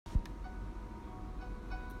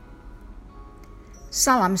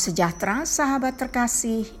Salam sejahtera sahabat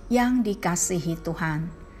terkasih yang dikasihi Tuhan.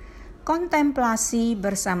 Kontemplasi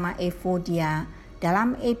bersama Evodia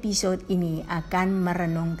dalam episode ini akan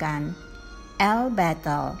merenungkan El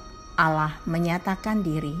Bethel, Allah menyatakan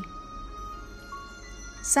diri.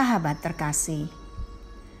 Sahabat terkasih,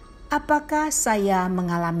 apakah saya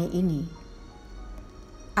mengalami ini?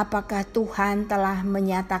 Apakah Tuhan telah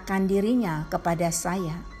menyatakan dirinya kepada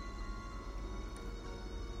saya?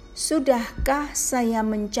 Sudahkah saya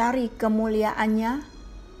mencari kemuliaannya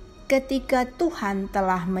ketika Tuhan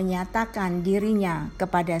telah menyatakan dirinya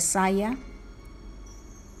kepada saya?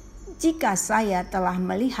 Jika saya telah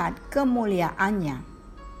melihat kemuliaannya,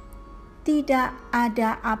 tidak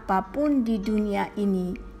ada apapun di dunia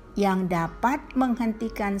ini yang dapat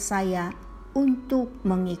menghentikan saya untuk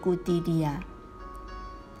mengikuti Dia.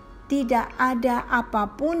 Tidak ada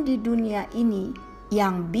apapun di dunia ini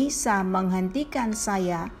yang bisa menghentikan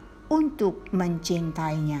saya untuk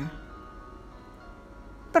mencintainya.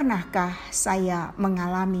 Pernahkah saya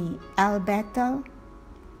mengalami El Bethel?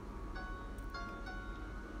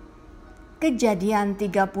 Kejadian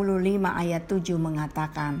 35 ayat 7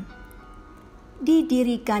 mengatakan,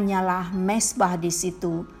 "Didirikannyalah mezbah di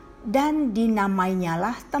situ dan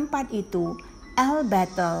dinamainyalah tempat itu El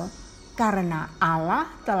Bethel, karena Allah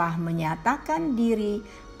telah menyatakan diri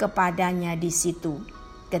kepadanya di situ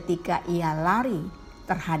ketika ia lari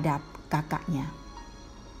terhadap kakaknya."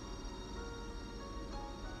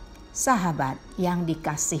 Sahabat yang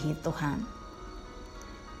dikasihi Tuhan,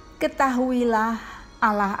 ketahuilah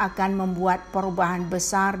Allah akan membuat perubahan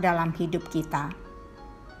besar dalam hidup kita.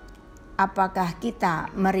 Apakah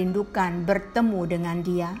kita merindukan bertemu dengan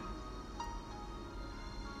Dia?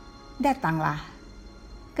 Datanglah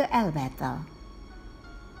ke El Bethel.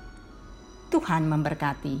 Tuhan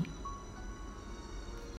memberkati.